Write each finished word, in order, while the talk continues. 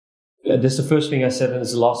That's the first thing I said, and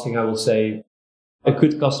it's the last thing I will say. A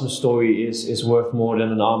good customer story is worth more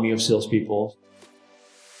than an army of salespeople.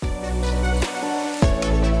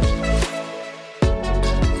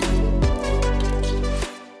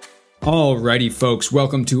 Alrighty, folks,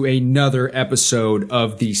 welcome to another episode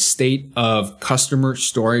of the State of Customer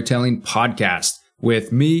Storytelling podcast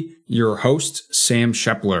with me, your host, Sam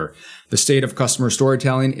Shepler. The State of Customer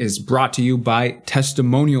Storytelling is brought to you by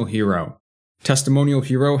Testimonial Hero. Testimonial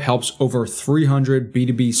Hero helps over 300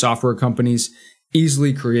 B2B software companies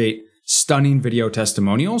easily create stunning video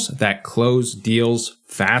testimonials that close deals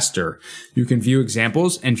faster. You can view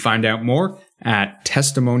examples and find out more at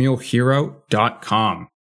testimonialhero.com.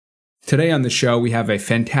 Today on the show, we have a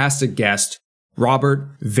fantastic guest,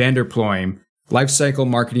 Robbert van der Pluijm, Lifecycle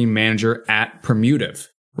Marketing Manager at Pluijm.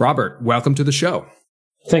 Robbert, welcome to the show.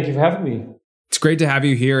 Thank you for having me. It's great to have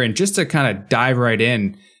you here. And just to kind of dive right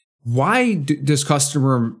in, why does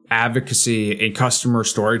customer advocacy and customer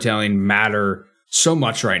storytelling matter so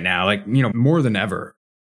much right now? More than ever.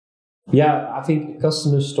 Yeah, I think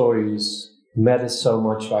customer stories matter so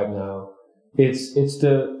much right now. It's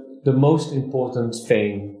the most important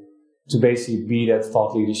thing to basically be that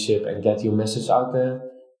thought leadership and get your message out there.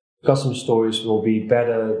 Customer stories will be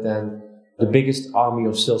better than the biggest army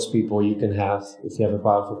of salespeople you can have if you have a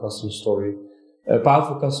powerful customer story. A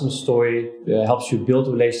powerful customer story helps you build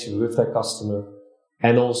a relationship with that customer.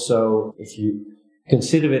 And also, if you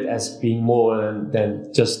consider it as being more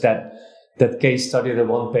than just that case study, the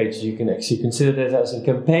one page, you can actually consider it as a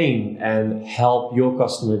campaign and help your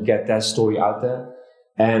customer get that story out there.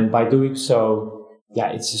 And by doing so,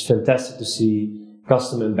 it's just fantastic to see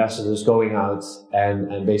customer ambassadors going out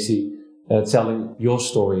and basically telling your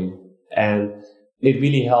story. And it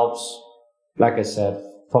really helps, like I said,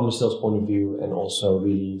 from a sales point of view and also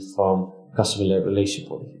really from customer relationship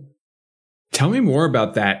point of view. Tell me more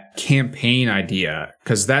about that campaign idea,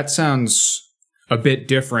 because that sounds a bit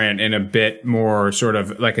different and a bit more sort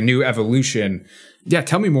of like a new evolution. Yeah,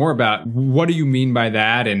 tell me more about what do you mean by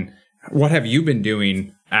that and what have you been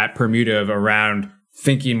doing at Pluijm around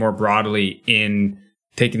thinking more broadly in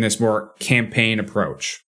taking this more campaign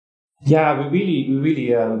approach? Yeah, we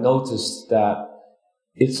really noticed that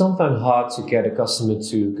it's sometimes hard to get a customer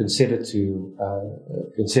to consider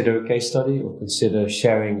a case study or consider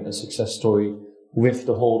sharing a success story with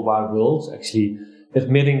the whole wide world, actually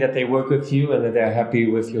admitting that they work with you and that they're happy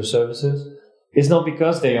with your services. It's not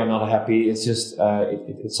because they are not happy, it's just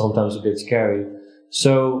it's sometimes a bit scary.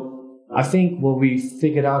 So I think what we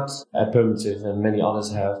figured out at Pluijm and many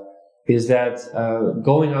others have is that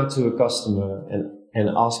going out to a customer and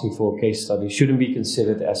asking for a case study shouldn't be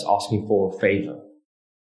considered as asking for a favor.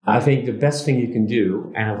 I think the best thing you can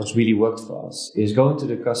do, and what's really worked for us, is going to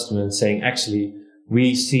the customer and saying, actually,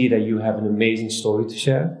 we see that you have an amazing story to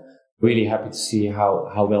share. Really happy to see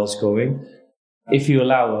how well it's going. If you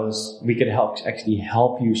allow us, we can help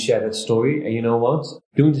you share that story. And you know what?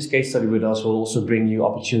 Doing this case study with us will also bring you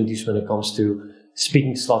opportunities when it comes to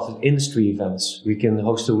speaking slots at industry events. We can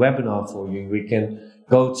host a webinar for you. We can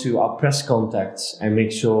go to our press contacts and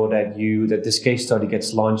make sure that this case study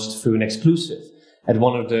gets launched through an exclusive at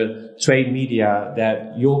one of the trade media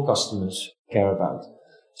that your customers care about.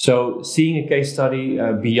 So seeing a case study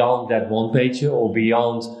beyond that one pager or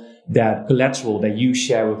beyond that collateral that you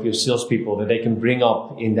share with your salespeople that they can bring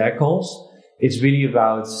up in their calls, it's really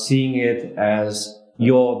about seeing it as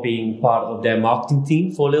you're being part of their marketing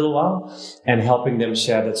team for a little while and helping them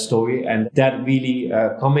share that story. And that really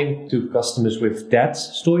coming to customers with that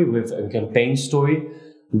story, with a campaign story,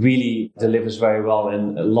 really delivers very well.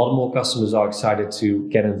 And a lot more customers are excited to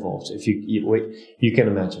get involved, if you can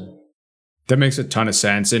imagine. That makes a ton of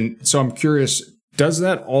sense. And so I'm curious, does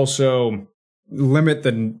that also limit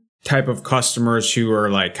the type of customers who are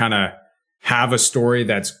like kind of have a story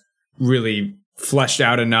that's really fleshed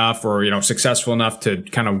out enough or, successful enough to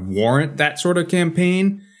kind of warrant that sort of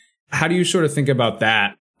campaign? How do you sort of think about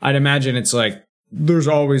that? I'd imagine it's like there's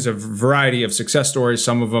always a variety of success stories.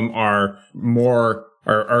 Some of them are more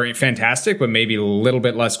are fantastic, but maybe a little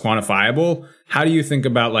bit less quantifiable. How do you think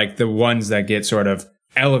about like the ones that get sort of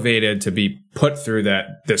elevated to be put through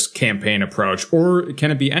this campaign approach, or can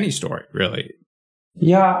it be any story really?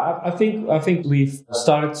 Yeah, I think we've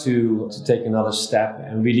started to take another step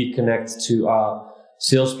and really connect to our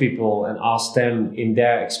salespeople and ask them in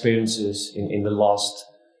their experiences in the last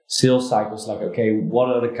sales cycles, like, okay, what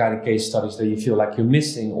are the kind of case studies that you feel like you're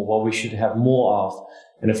missing or what we should have more of?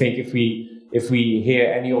 And I think if we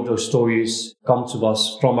hear any of those stories come to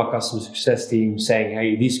us from our customer success team saying,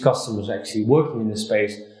 hey, these customers are actually working in this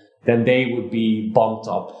space, then they would be bumped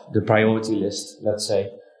up the priority list, let's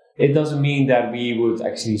say. it doesn't mean that we would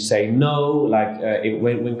actually say no. Like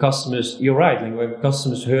when customers, you're right, like when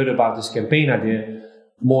customers heard about this campaign idea,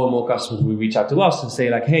 more and more customers will reach out to us and say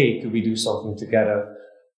like, hey, could we do something together?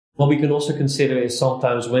 What we can also consider is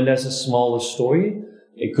sometimes when there's a smaller story,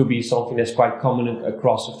 it could be something that's quite common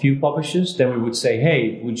across a few publishers. Then we would say,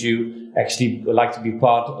 hey, would you actually like to be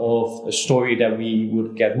part of a story that we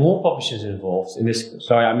would get more publishers involved in this?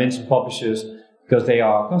 Sorry, I mentioned publishers because they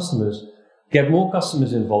are our customers. Get more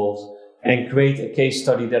customers involved and create a case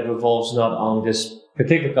study that revolves not on this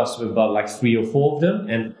particular customer, but like 3 or 4 of them,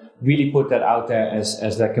 and really put that out there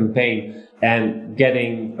as their campaign and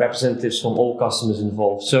getting representatives from all customers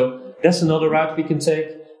involved. So that's another route we can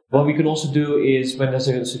take. What we can also do is when there's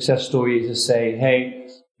a success story is to say, hey,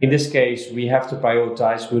 in this case, we have to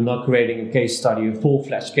prioritize. We're not creating a case study, a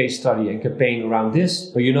full-fledged case study and campaign around this.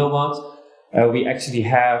 But you know what? We actually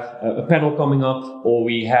have a panel coming up, or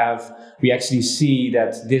we actually see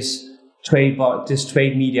that this trade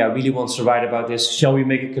media really wants to write about this. Shall we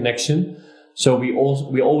make a connection? So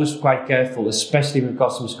we're always quite careful, especially when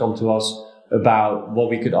customers come to us about what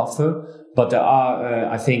we could offer. But there are,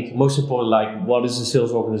 I think, most important, like what is the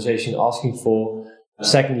sales organization asking for?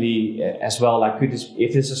 Secondly, as well, like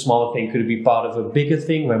if it's a smaller thing, could it be part of a bigger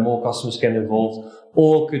thing where more customers get involved?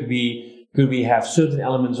 Or could we have certain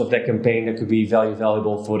elements of that campaign that could be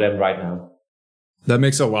valuable for them right now? That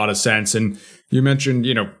makes a lot of sense. And you mentioned,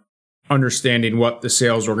 understanding what the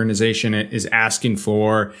sales organization is asking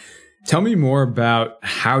for. Tell me more about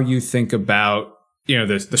how you think about,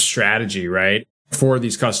 the strategy, right? For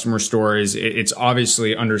these customer stories. It's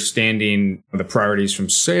obviously understanding the priorities from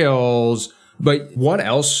sales, but what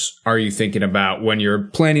else are you thinking about when you're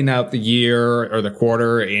planning out the year or the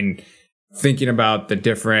quarter and thinking about the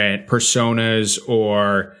different personas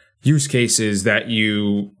or use cases that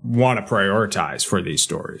you want to prioritize for these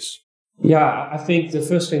stories? Yeah, I think the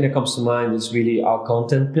first thing that comes to mind is really our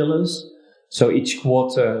content pillars. So each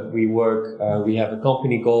quarter we have a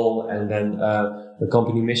company goal and then a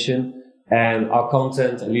company mission. And our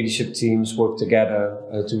content and leadership teams work together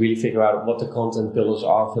to really figure out what the content pillars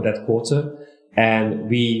are for that quarter. And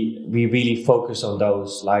we really focus on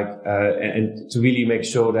those, and to really make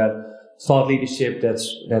sure that thought leadership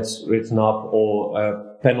that's written up,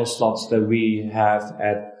 or panel slots that we have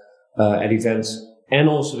at events, and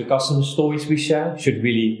also the customer stories we share should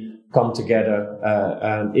really come together.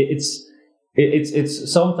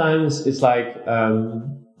 It's sometimes it's like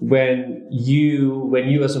when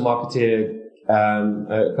you as a marketer,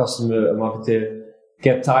 a marketer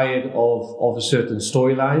get tired of a certain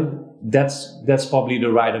storyline, that's probably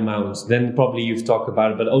the right amount. Then probably you've talked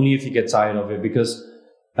about it, but only if you get tired of it, because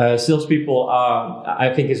salespeople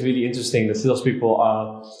I think it's really interesting that salespeople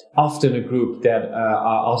are often a group that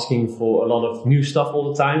are asking for a lot of new stuff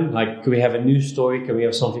all the time. Like, can we have a new story? Can we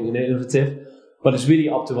have something innovative? But it's really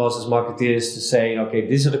up to us as marketeers to say, okay,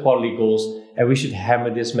 these are the quality goals, and we should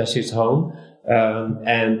hammer this message home.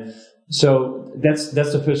 And so that's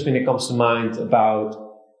the first thing that comes to mind about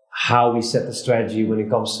how we set the strategy when it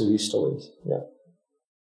comes to these stories. Yeah.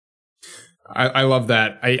 I love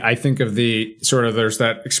that. I think of the sort of, there's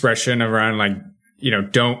that expression around like,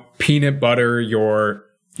 don't peanut butter your,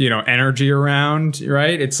 energy around,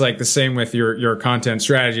 right? It's like the same with your content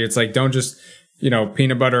strategy. It's like, don't just,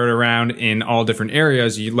 peanut butter it around in all different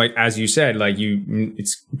areas. You, like, as you said, like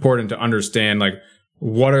it's important to understand like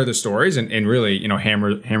what are the stories and really,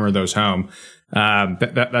 hammer those home.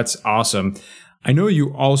 That's awesome. I know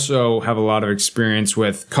you also have a lot of experience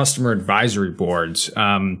with customer advisory boards.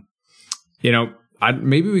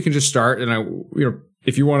 Maybe we can just start, and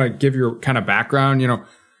if you want to give your kind of background,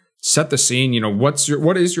 set the scene.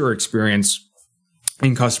 What is your experience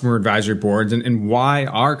in customer advisory boards, and why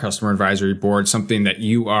are customer advisory boards something that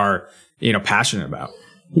you are, passionate about?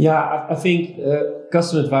 Yeah, I think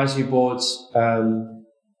customer advisory boards.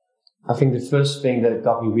 I think the first thing that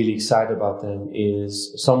got me really excited about them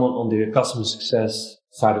is someone on the customer success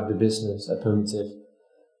side of the business at Primitive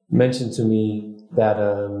mentioned to me that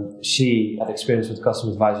she had experience with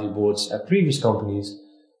customer advisory boards at previous companies.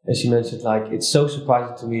 And she mentioned, like, it's so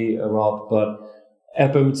surprising to me, Rob, but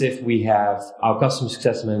at Primitive, we have our customer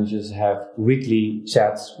success managers have weekly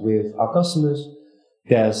chats with our customers.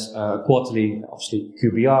 There's quarterly, obviously,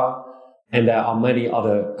 QBR, and there are many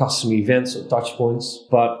other customer events or touch points.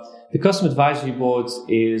 But the customer advisory board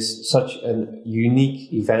is such a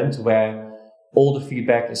unique event where all the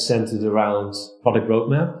feedback is centered around product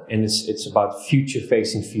roadmap, and it's about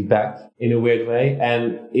future-facing feedback in a weird way.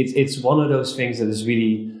 And it's one of those things that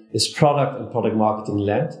is product and product marketing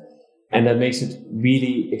led, and that makes it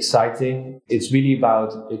really exciting. It's really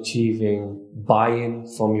about achieving buy-in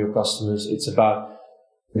from your customers. It's about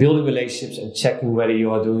building relationships and checking whether you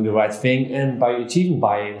are doing the right thing. And by achieving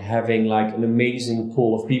buy-in, having like an amazing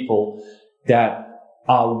pool of people that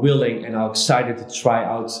are willing and are excited to try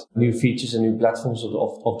out new features and new platforms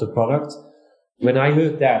of the product. When I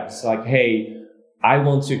heard that, it's like, hey, I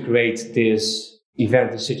want to create this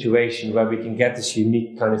event, this situation where we can get this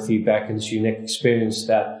unique kind of feedback and this unique experience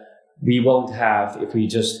that we won't have if we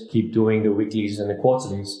just keep doing the weeklies and the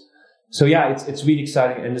quarterlies. So yeah, it's really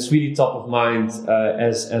exciting, and it's really top of mind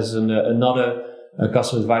as another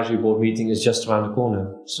customer advisory board meeting is just around the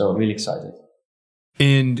corner. So I'm really excited.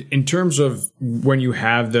 And in terms of when you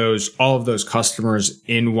have all of those customers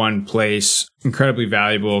in one place, incredibly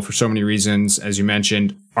valuable for so many reasons, as you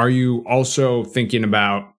mentioned, are you also thinking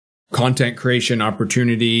about content creation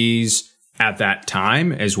opportunities at that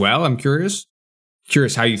time as well? I'm curious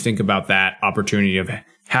how you think about that opportunity of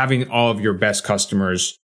having all of your best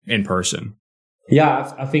customers in person.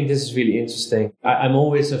 Yeah, I think this is really interesting. I'm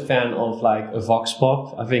always a fan of like a vox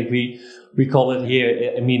pop. I think we call it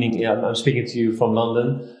here, meaning I'm speaking to you from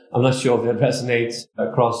London. I'm not sure if that resonates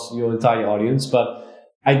across your entire audience, but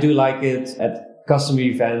I do like it at customer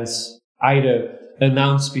events, either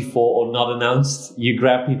announced before or not announced. You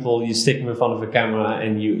grab people, you stick them in front of a camera,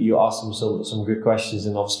 and you ask them some good questions.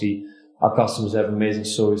 And obviously, our customers have amazing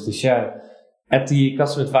stories to share. At the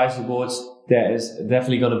customer advisory boards, there is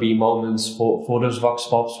definitely going to be moments for those vox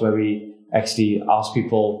pops where we actually ask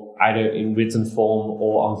people either in written form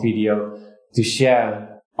or on video to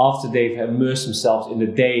share after they've immersed themselves in the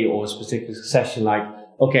day or a specific session, like,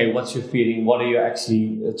 okay, what's your feeling? What are you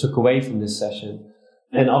actually took away from this session?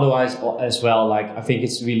 And otherwise as well, like, I think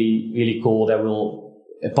it's really, really cool that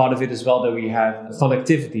a part of it as well, that we have fun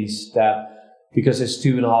activities that, because it's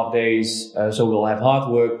 2.5 days, so we'll have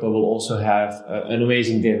hard work, but we'll also have an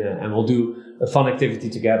amazing dinner, and we'll do a fun activity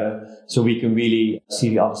together so we can really see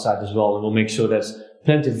the other side as well. And we'll make sure there's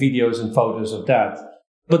plenty of videos and photos of that.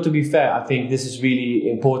 But to be fair, I think this is really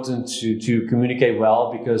important to communicate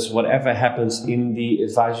well, because whatever happens in the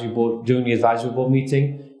advisory board, during the advisory board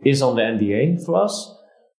meeting, is on the NDA for us.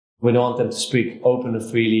 We don't want them to speak open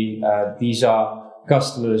and freely. These are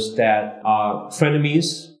customers that are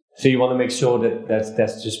frenemies. So you want to make sure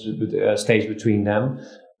that's just stays between them.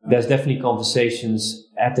 There's definitely conversations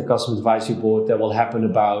at the customer advisory board that will happen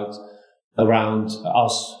around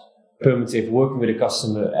us, Permative, working with a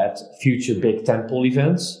customer at future big tentpole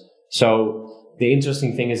events. So the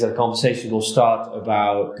interesting thing is that the conversation will start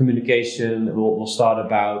about communication. Will start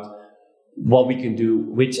about what we can do,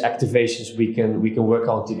 which activations we can work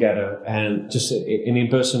on together, and just an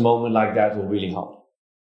in-person moment like that will really help.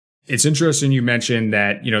 It's interesting you mentioned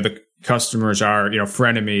that, the customers are,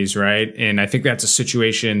 frenemies, right? And I think that's a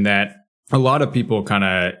situation that a lot of people kind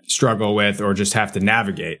of struggle with or just have to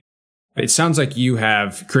navigate. It sounds like you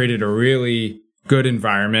have created a really good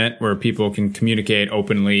environment where people can communicate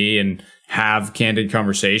openly and have candid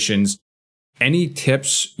conversations. Any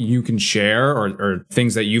tips you can share or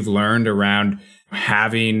things that you've learned around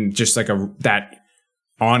having just like that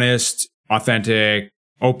honest, authentic,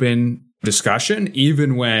 open discussion,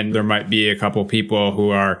 even when there might be a couple people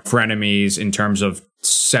who are frenemies in terms of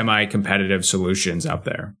semi-competitive solutions out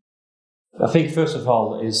there? I think first of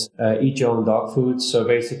all is eat your own dog food. So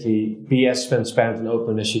basically be as transparent and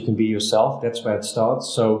open as you can be yourself. That's where it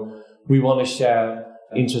starts. So we want to share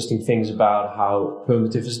interesting things about how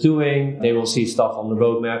Permative is doing. They will see stuff on the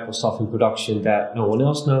roadmap or stuff in production that no one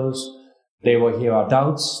else knows. They will hear our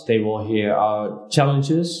doubts. They will hear our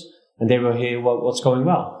challenges, and they will hear what's going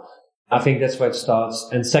well. I think that's where it starts.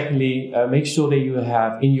 And secondly, make sure that you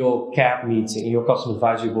have in your CAB meeting, in your customer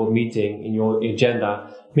advisory board meeting, in your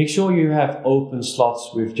agenda, make sure you have open slots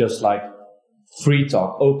with just like free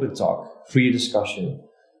talk, open talk, free discussion.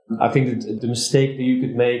 I think that the mistake that you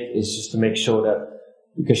could make is just to make sure that,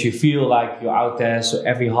 because you feel like you're out there, so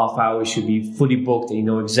every half hour should be fully booked and you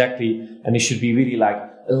know exactly, and it should be really like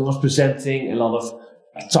a lot of presenting, a lot of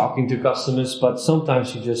talking to customers, but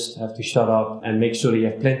sometimes you just have to shut up and make sure that you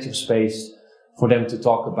have plenty of space for them to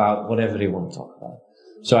talk about whatever they want to talk about.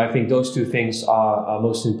 So I think those two things are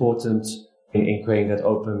most important in creating that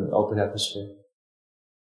open atmosphere.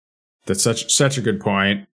 That's such a good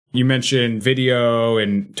point. You mentioned video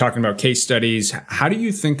and talking about case studies. How do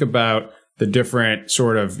you think about the different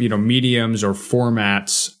sort of, mediums or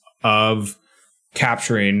formats of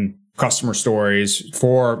capturing customer stories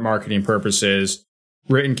for marketing purposes?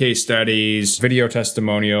 Written case studies, video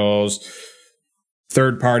testimonials,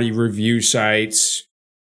 third-party review sites.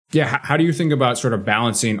 Yeah, how do you think about sort of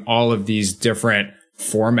balancing all of these different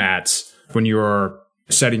formats when you're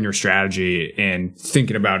setting your strategy and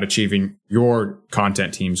thinking about achieving your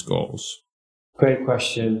content team's goals? Great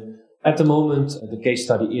question. At the moment, the case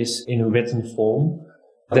study is in a written form.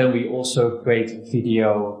 Then we also create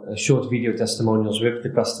short video testimonials with the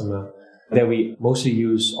customer that we mostly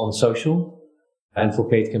use on social and for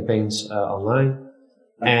paid campaigns online.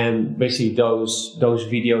 And basically those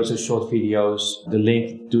videos, those short videos, the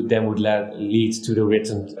link to them would lead to the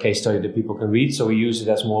written case study that people can read. So we use it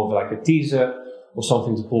as more of like a teaser or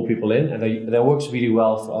something to pull people in. And that works really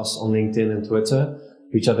well for us on LinkedIn and Twitter,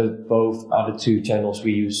 which are the two channels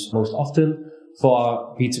we use most often for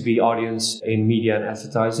our B2B audience in media and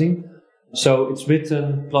advertising. So it's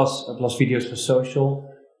written plus videos for social.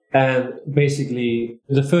 And basically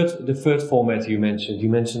the third format you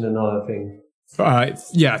mentioned another thing.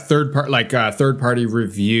 Third party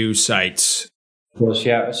review sites. Of course,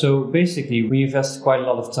 yeah. So basically we invest quite a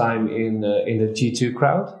lot of time in the G2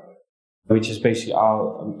 crowd, which is basically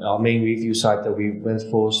our main review site that we went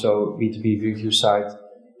for. So B2B review site.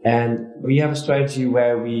 And we have a strategy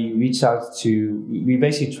where we we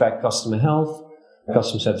basically track customer health,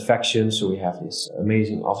 customer satisfaction. So we have this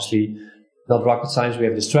amazing, obviously not rocket science, we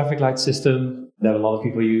have this traffic light system that a lot of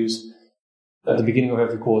people use. At the beginning of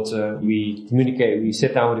every quarter, we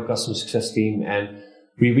sit down with the customer success team and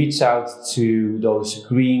we reach out to those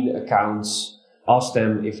green accounts, ask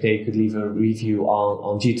them if they could leave a review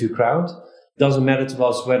on G2 Crowd. It doesn't matter to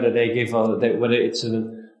us whether they give whether it's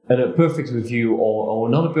a perfect review or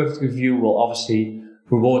not a perfect review. We'll obviously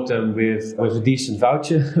reward them with a decent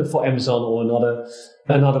voucher for Amazon or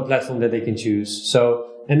another platform that they can choose.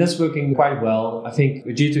 And that's working quite well. I think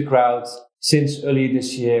with G2 Crowd, since early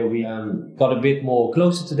this year, we got a bit more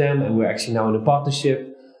closer to them, and we're actually now in a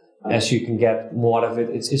partnership. As you can get more out of it,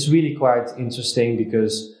 it's really quite interesting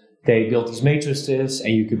because they build these matrices,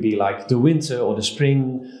 and you could be like the winter or the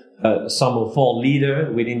spring, summer, fall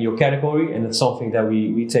leader within your category, and it's something that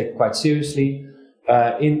we take quite seriously.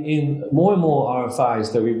 In more and more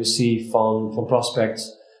RFIs that we receive from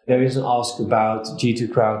prospects, there is an ask about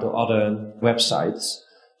G2 Crowd or other websites.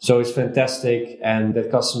 So it's fantastic, and that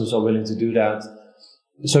customers are willing to do that.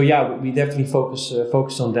 So yeah, we definitely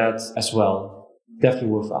focus on that as well. Definitely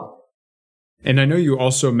worthwhile. And I know you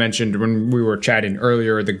also mentioned when we were chatting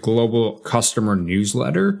earlier, the global customer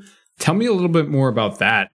newsletter. Tell me a little bit more about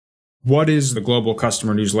that. What is the global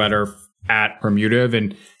customer newsletter at Permutive,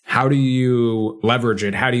 and how do you leverage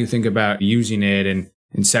it? How do you think about using it and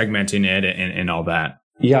segmenting it and all that?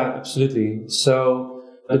 Yeah, absolutely. So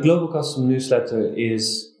the global customer newsletter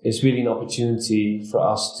is really an opportunity for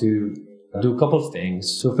us to do a couple of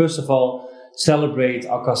things. So first of all, celebrate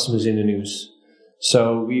our customers in the news.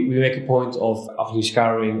 So we make a point of actually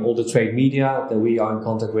scouring all the trade media that we are in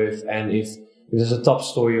contact with. And if there's a top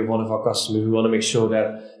story of one of our customers, we want to make sure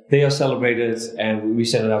that they are celebrated, and we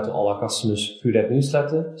send it out to all our customers through that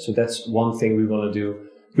newsletter. So that's one thing we want to do.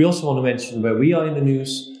 We also want to mention where we are in the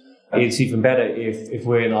news. It's even better if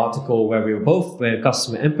we're in an article where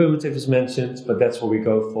customer and Permutive is mentioned, but that's what we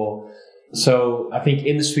go for. So I think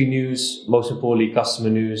industry news, most importantly customer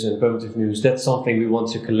news and Permutive news, that's something we want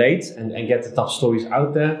to collate and get the top stories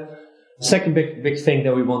out there. The second big thing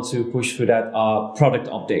that we want to push for that are product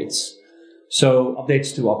updates. So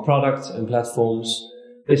updates to our product and platforms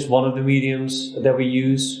is one of the mediums that we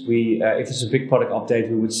use. If it's a big product update,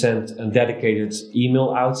 we would send a dedicated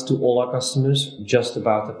email out to all our customers just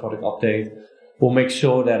about the product update. We'll make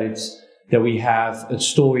sure that we have a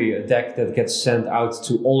story, a deck that gets sent out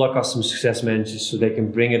to all our customer success managers so they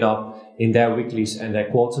can bring it up in their weeklies and their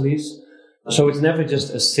quarterlies. So it's never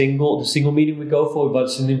just the single medium we go for, but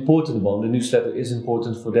it's an important one. The newsletter is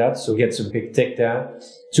important for that, so it gets a big tick there.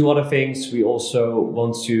 Two other things, we also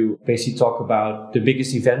want to basically talk about the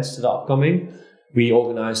biggest events that are upcoming. We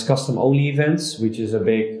organize custom-only events, which is a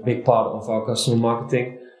big part of our customer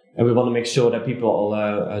marketing. And we want to make sure that people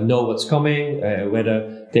know what's coming,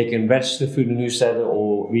 whether they can register through the newsletter,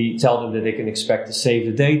 or we tell them that they can expect to save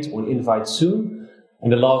the date or an invite soon.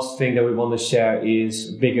 And the last thing that we want to share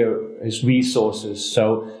is resources.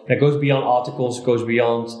 So that goes beyond articles, it goes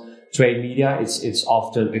beyond trade media. It's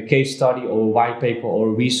often a case study or a white paper or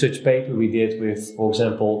a research paper we did with, for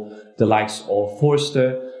example, the likes of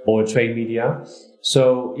Forrester or trade media.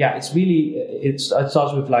 So yeah, it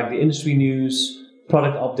starts with like the industry news,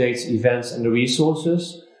 product updates, events, and the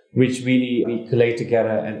resources, which really we collate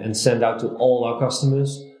together and send out to all our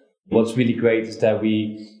customers. What's really great is that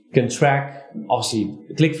we can track, obviously,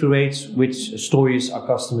 click-through rates, which stories our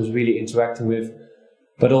customers really interacting with,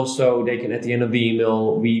 but also they can, at the end of the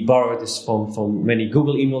email, we borrow this from many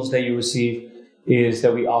Google emails that you receive, is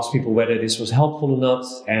that we ask people whether this was helpful or not,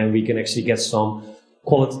 and we can actually get some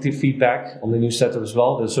qualitative feedback on the newsletter as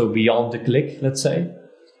well, so beyond the click, let's say.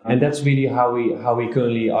 And that's really how we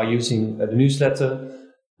currently are using the newsletter.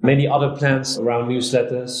 many other plans around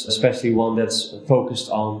newsletters, especially one that's focused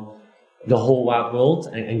on the whole wide world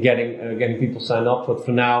and getting people signed up. But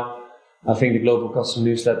for now, I think the global customer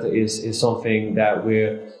newsletter is something that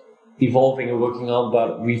we're evolving and working on,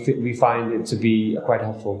 but we find it to be quite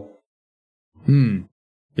helpful.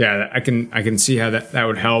 Yeah, I can see how that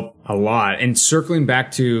would help a lot. And circling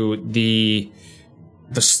back to the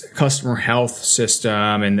customer health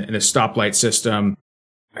system and the stoplight system.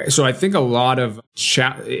 So I think a lot of,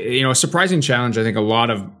 a surprising challenge I think a lot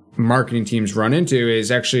of marketing teams run into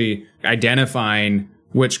is actually identifying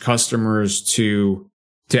which customers to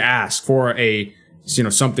ask for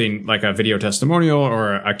something like a video testimonial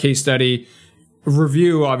or a case study.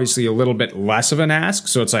 Review, obviously a little bit less of an ask.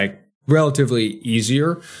 So it's like relatively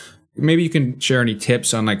easier. Maybe you can share any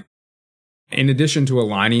tips on like, in addition to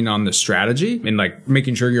aligning on the strategy and like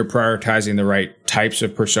making sure you're prioritizing the right types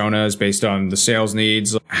of personas based on the sales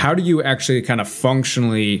needs, how do you actually kind of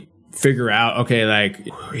functionally figure out, okay, like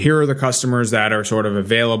here are the customers that are sort of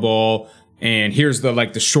available and here's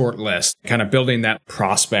the short list, kind of building that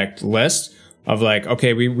prospect list of like,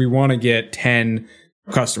 okay, we want to get 10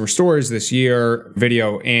 customer stories this year,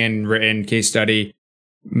 video and written case study.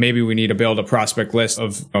 Maybe we need to build a prospect list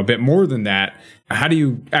of a bit more than that. How do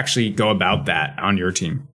you actually go about that on your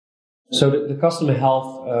team? So the customer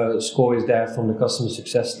health score is there from the customer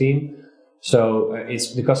success team. So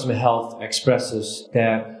it's the customer health expresses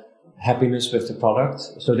their happiness with the product.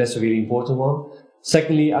 So that's a really important one.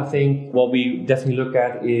 Secondly, I think what we definitely look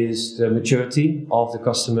at is the maturity of the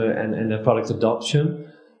customer and the product adoption.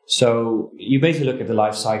 So you basically look at the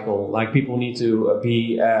life cycle. Like people need to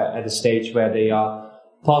be at a stage where they are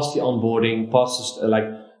past the onboarding,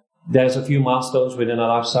 there's a few milestones within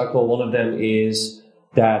our life cycle. One of them is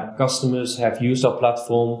that customers have used our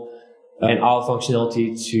platform and our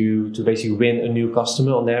functionality to basically win a new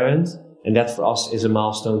customer on their end. And that for us is a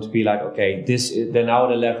milestone to be like, okay, they're now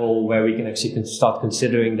at a level where we can actually start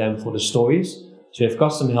considering them for the stories. So you have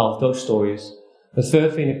customer health, those stories. The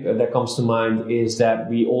third thing that comes to mind is that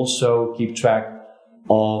we also keep track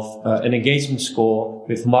of an engagement score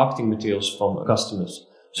with marketing materials from customers.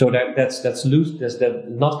 So that's loose, that's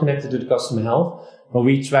not connected to the customer health, but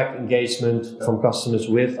we track engagement from customers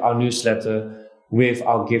with our newsletter, with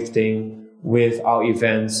our gifting, with our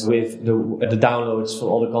events, with the downloads for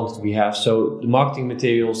all the content we have. So the marketing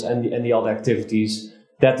materials and the other activities,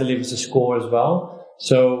 that delivers a score as well.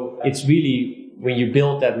 So it's really, when you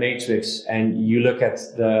build that matrix and you look at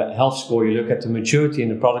the health score, you look at the maturity in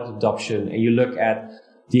the product adoption, and you look at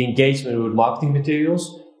the engagement with marketing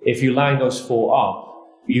materials, if you line those four up,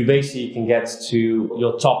 you basically can get to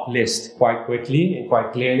your top list quite quickly and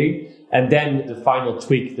quite clearly. And then the final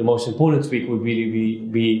tweak, the most important tweak would really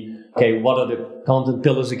be okay, what are the content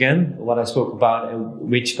pillars again, what I spoke about, and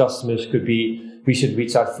which customers we should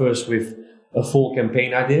reach out first with a full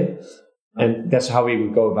campaign idea. And that's how we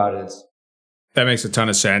would go about it. That makes a ton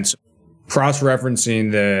of sense.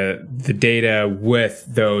 Cross-referencing the data with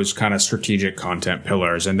those kind of strategic content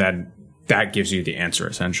pillars, and then that gives you the answer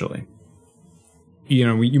essentially.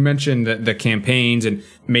 You mentioned the campaigns and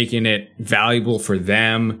making it valuable for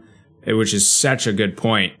them, which is such a good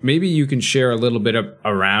point. Maybe you can share a little bit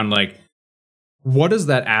around like, what does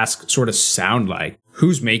that ask sort of sound like?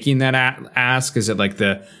 Who's making that ask? Is it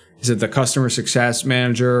the customer success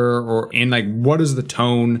manager, what is the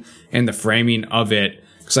tone and the framing of it?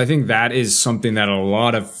 Because I think that is something that a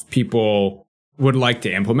lot of people would like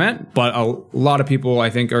to implement, but a lot of people I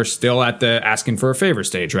think are still at the asking for a favor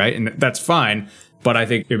stage, right? And that's fine. But I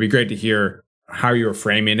think it'd be great to hear how you're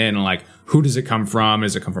framing it and like, who does it come from?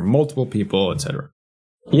 Does it come from multiple people, et cetera?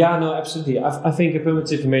 Yeah, no, absolutely. I think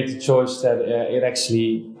Affirmative made the choice that it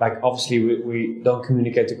actually, obviously we don't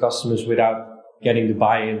communicate to customers without getting the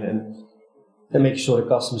buy-in and making sure the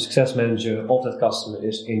customer success manager of that customer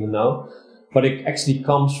is in the know. But it actually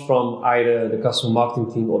comes from either the customer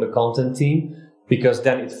marketing team or the content team, because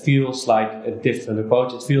then it feels like a different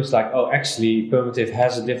approach. It feels like, oh, actually, Affirmative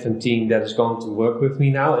has a different team that is going to work with me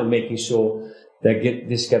now and making sure that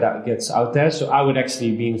this gets out there. So I would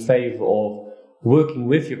actually be in favor of working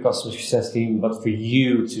with your customer success team, but for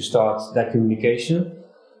you to start that communication.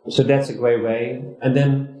 So that's a great way. And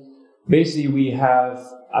then basically we have,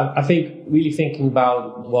 I think, really thinking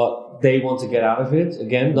about what they want to get out of it.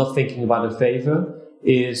 Again, not thinking about a favor,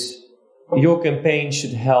 is your campaign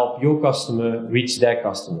should help your customer reach their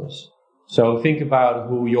customers. So think about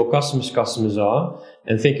who your customers are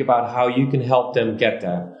and think about how you can help them get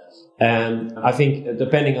there. And I think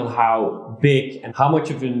depending on how big and how much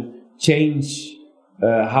of a change,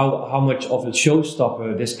 how much of a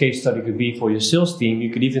showstopper this case study could be for your sales team, you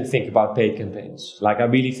could even think about paid campaigns. I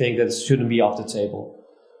really think that it shouldn't be off the table.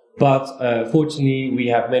 But fortunately, we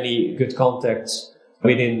have many good contacts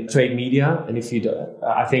within trade media. And if you do,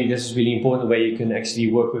 I think this is really important where you can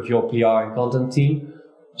actually work with your PR and content team.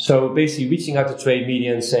 So basically reaching out to trade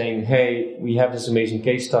media and saying, hey, we have this amazing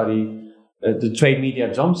case study. The trade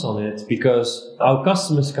media jumps on it because our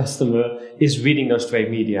customer's customer is reading those trade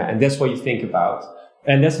media. And that's what you think about.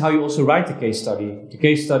 And that's how you also write the case study. The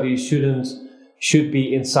case study should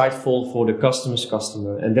be insightful for the customer's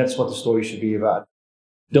customer. And that's what the story should be about.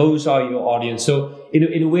 Those are your audience. So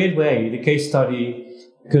in a weird way, the case study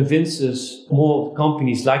convinces more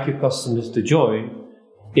companies like your customers to join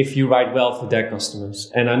if you write well for their customers.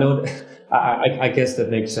 And I know that, I guess that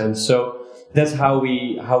makes sense. So that's how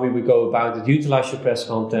we would go about it. Utilize your press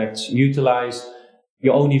contacts, utilize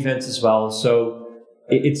your own events as well. So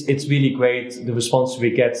it's really great the response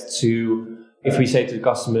we get to if we say to the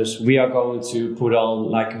customers, we are going to put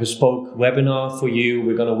on like a bespoke webinar for you.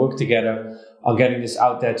 We're going to work together on getting this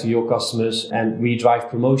out there to your customers, and we drive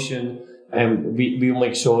promotion, and we will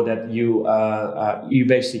make sure that you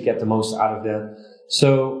basically get the most out of that.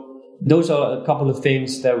 So those are a couple of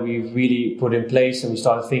things that we've really put in place, and we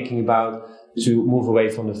started thinking about to move away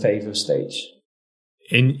from the favor stage.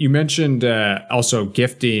 And you mentioned also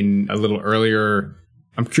gifting a little earlier.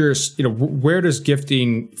 I'm curious, where does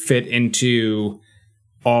gifting fit into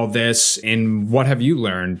all this, and what have you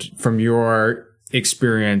learned from your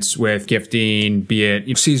experience with gifting, be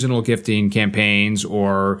it seasonal gifting campaigns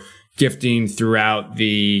or gifting throughout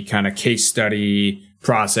the kind of case study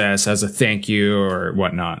process as a thank you or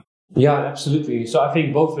whatnot? Yeah, absolutely. So I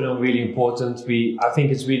think both of them are really important. I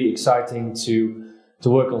think it's really exciting to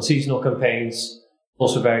work on seasonal campaigns.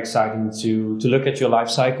 Also very exciting to look at your life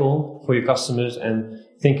cycle for your customers and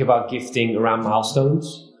think about gifting around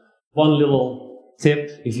milestones. One little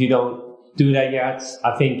tip, if you don't do that yet,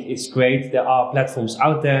 I think it's great. There are platforms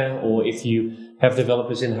out there, or if you have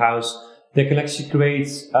developers in-house, they can actually create,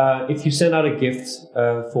 if you send out a gift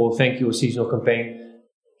for thank you or seasonal campaign,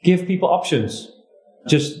 give people options.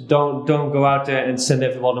 Just don't go out there and send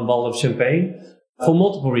everyone a bottle of champagne. For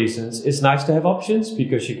multiple reasons, it's nice to have options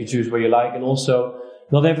because you can choose what you like, and also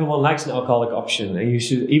not everyone likes an alcoholic option, and you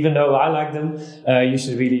should, even though I like them, you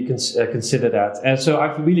should really consider that. And so I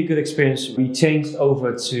have a really good experience. We changed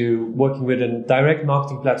over to working with a direct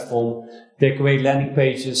marketing platform. They create landing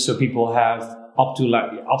pages so people have up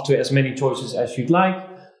to as many choices as you'd like.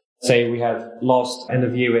 Say we had last end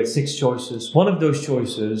of year we had 6 choices. One of those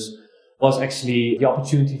choices was actually the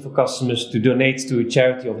opportunity for customers to donate to a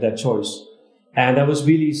charity of their choice. And that was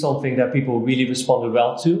really something that people really responded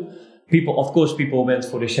well to. People went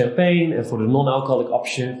for the champagne and for the non-alcoholic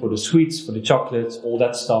option, for the sweets, for the chocolates, all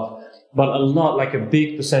that stuff. But a lot, like a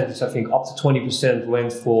big percentage, I think up to 20%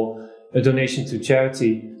 went for a donation to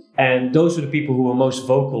charity. And those were the people who were most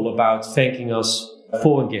vocal about thanking us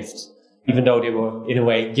for a gift, even though they were, in a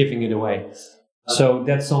way, giving it away. So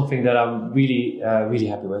that's something that I'm really, really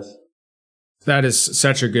happy with. That is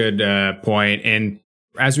such a good point. And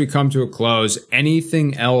as we come to a close,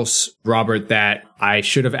 anything else, Robbert, that I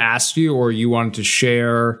should have asked you or you wanted to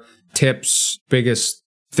share, tips, biggest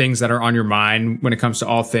things that are on your mind when it comes to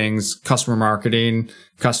all things customer marketing,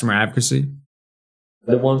 customer advocacy?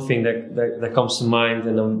 The one thing that comes to mind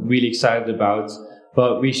and I'm really excited about,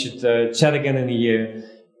 but we should chat again in a year,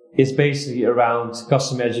 is basically around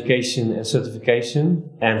customer education and certification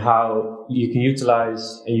and how you can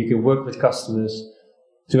utilize and you can work with customers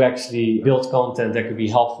to actually build content that could be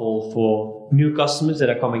helpful for new customers that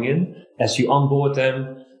are coming in as you onboard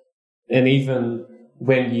them. And even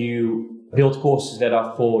when you build courses that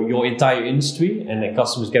are for your entire industry, and then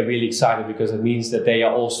customers get really excited because it means that they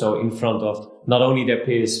are also in front of not only their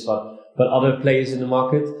peers, but other players in the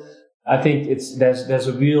market. I think there's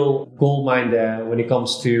a real gold mine there when it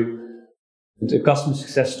comes to the customer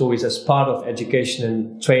success stories as part of education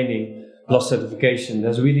and training plus certification.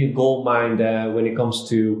 There's really a gold mine there when it comes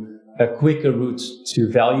to a quicker route to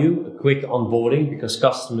value, a quick onboarding, because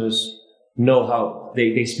customers know how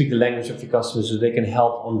they speak the language of your customers, so they can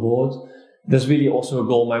help on board. There's really also a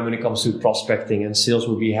gold mine when it comes to prospecting, and sales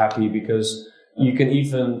will be happy because you can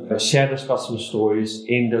even share those customer stories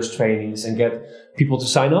in those trainings and get people to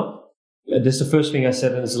sign up. This is the first thing I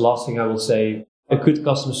said, and it's the last thing I will say. A good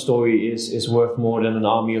customer story is worth more than an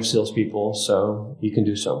army of salespeople, so you can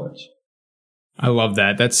do so much. I love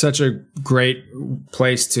that. That's such a great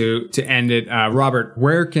place to end it. Robbert,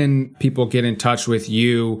 where can people get in touch with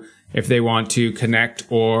you if they want to connect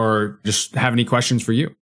or just have any questions for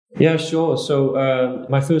you? Yeah, sure. So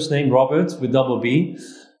my first name, Robbert, with double B.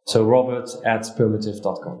 So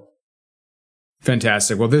Robbert@permitive.com.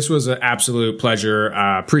 Fantastic. Well, this was an absolute pleasure.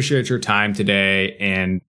 Appreciate your time today.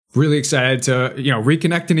 And really excited to,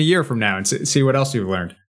 reconnect in a year from now and see what else you've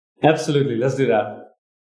learned. Absolutely. Let's do that.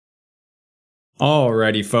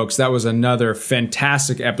 Alrighty, folks. That was another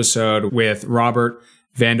fantastic episode with Robbert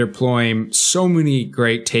van der Pluijm. So many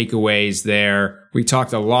great takeaways there. We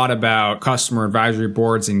talked a lot about customer advisory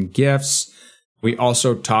boards and gifts. We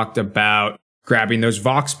also talked about grabbing those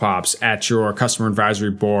Vox Pops at your customer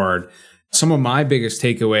advisory board. Some of my biggest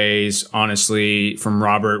takeaways, honestly, from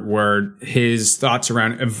Robbert were his thoughts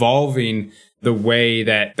around evolving the way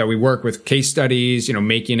that we work with case studies,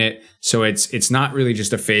 making it so it's not really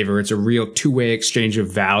just a favor. It's a real two-way exchange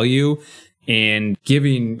of value and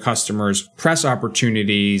giving customers press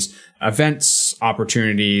opportunities, events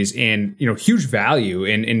opportunities, and, huge value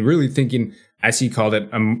and really thinking, as he called it,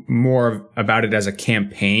 more about it as a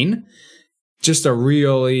campaign. Just a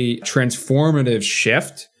really transformative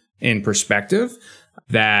shift in perspective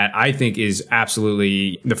that I think is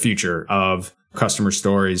absolutely the future of customer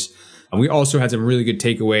stories. We also had some really good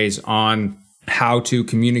takeaways on how to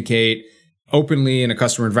communicate openly in a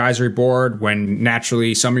customer advisory board when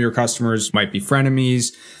naturally some of your customers might be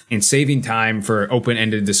frenemies, and saving time for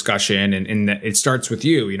open-ended discussion. And it starts with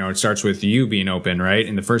you, it starts with you being open, right?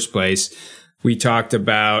 In the first place. We talked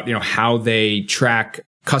about, how they track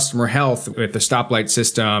customer health with the stoplight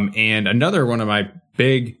system. And another one of my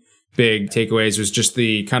big takeaways was just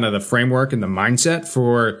the kind of the framework and the mindset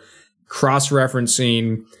for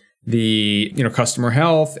cross-referencing the, customer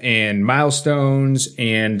health and milestones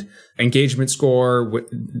and engagement score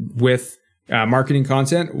with marketing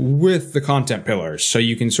content with the content pillars. So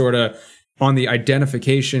you can sort of, on the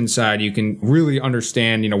identification side, you can really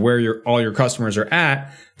understand, where all your customers are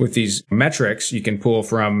at with these metrics. You can pull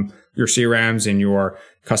from your CRMs and your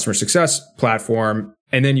customer success platform.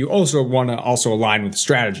 And then you also want to align with the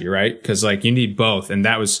strategy, right? Because you need both. And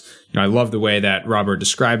that was, I love the way that Robbert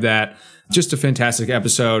described that. Just a fantastic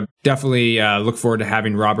episode. Definitely look forward to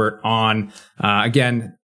having Robbert on.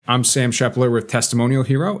 Again, I'm Sam Shepler with Testimonial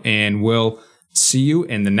Hero, and we'll see you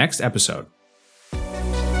in the next episode.